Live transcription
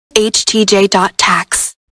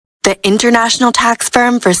HTJ.tax, the international tax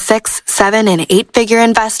firm for 6, 7, and 8-figure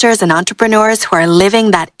investors and entrepreneurs who are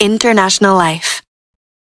living that international life.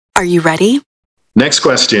 Are you ready? Next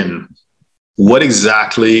question. What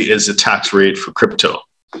exactly is the tax rate for crypto?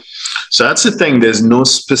 So that's the thing. There's no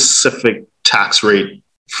specific tax rate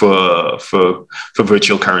for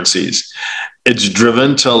virtual currencies. It's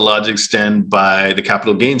driven to a large extent by the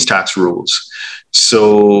capital gains tax rules.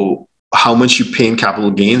 So how much you pay in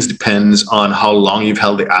capital gains depends on how long you've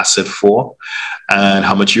held the asset for and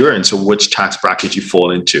how much you earn. So which tax bracket you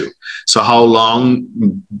fall into. So how long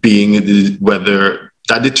whether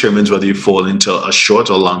that determines whether you fall into a short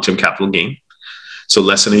or long-term capital gain. So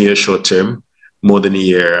less than a year short-term, more than a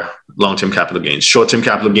year long-term capital gains. Short-term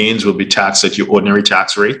capital gains will be taxed at your ordinary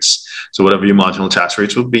tax rates, so whatever your marginal tax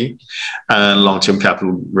rates will be, and long-term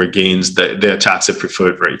capital gains, they're taxed at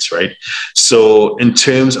preferred rates, right? So in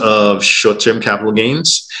terms of short-term capital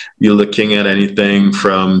gains, you're looking at anything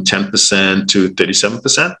from 10% to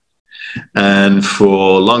 37%. And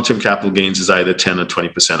for long-term capital gains is either 10 or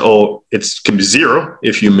 20%, or it can be zero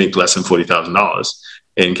if you make less than $40,000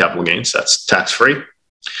 in capital gains. That's tax-free.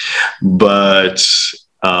 But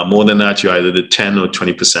more than that, you're either the 10 or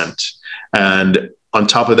 20%. And on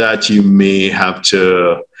top of that, you may have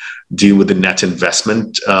to deal with the net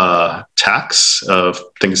investment tax of,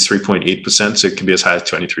 I think it's 3.8%. So it can be as high as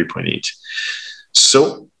 23.8.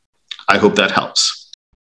 So I hope that helps.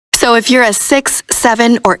 So if you're a 6,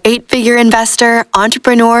 7, or 8-figure investor,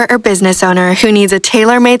 entrepreneur, or business owner who needs a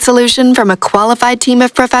tailor-made solution from a qualified team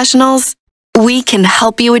of professionals, we can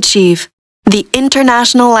help you achieve the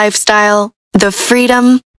international lifestyle, the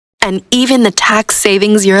freedom, and even the tax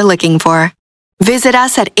savings you're looking for. Visit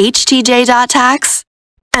us at htj.tax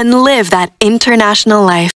and live that international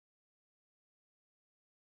life.